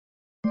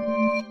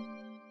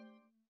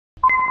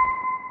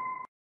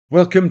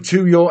Welcome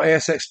to your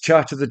ASX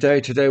chart of the day.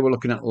 Today we're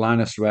looking at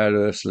Lynas Rare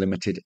Earths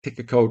Limited,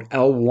 ticker code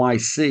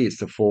LYC. It's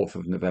the 4th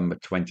of November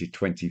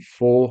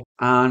 2024.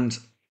 And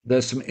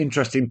there's some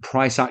interesting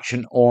price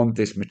action on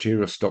this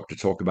material stock to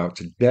talk about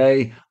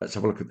today. Let's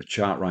have a look at the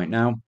chart right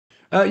now.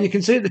 You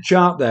can see at the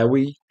chart there,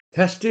 we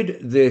tested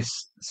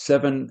this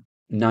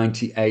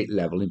 7.98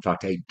 level, in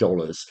fact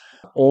 $8,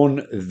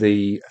 on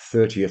the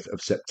 30th of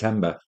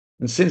September.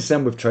 And since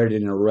then, we've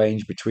traded in a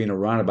range between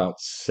around about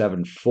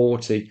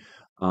 7.40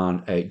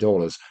 and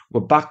 $8. We're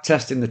back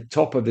testing the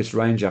top of this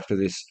range after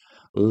this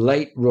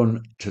late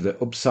run to the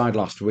upside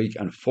last week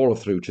and follow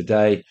through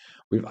today.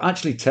 We've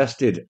actually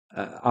tested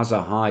as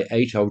a high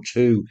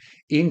 802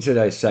 in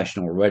today's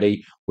session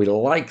already. We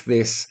like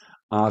this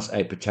as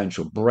a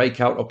potential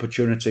breakout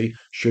opportunity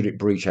should it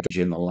breach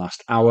in the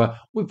last hour.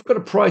 We've got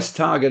a price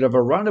target of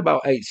around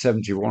about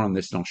 871 on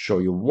this, and I'll show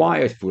you why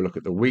if we look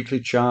at the weekly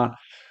chart.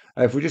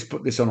 If we just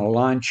put this on a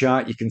line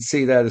chart, you can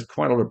see there's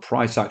quite a lot of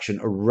price action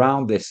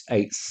around this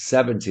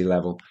 870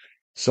 level.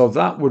 So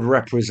that would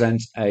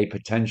represent a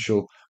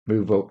potential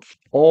move up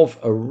of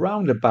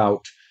around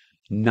about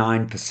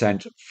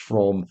 9%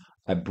 from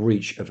a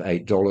breach of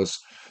 $8.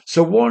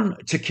 So one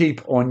to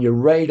keep on your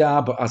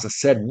radar, but as I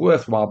said,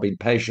 worthwhile being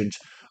patient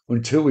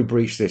until we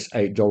breach this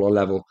 $8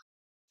 level.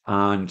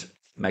 And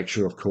make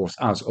sure, of course,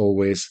 as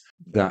always,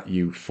 that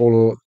you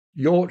follow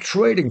your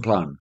trading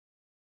plan.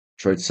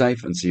 Trade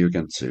safe and see you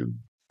again soon.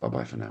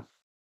 Bye-bye for now.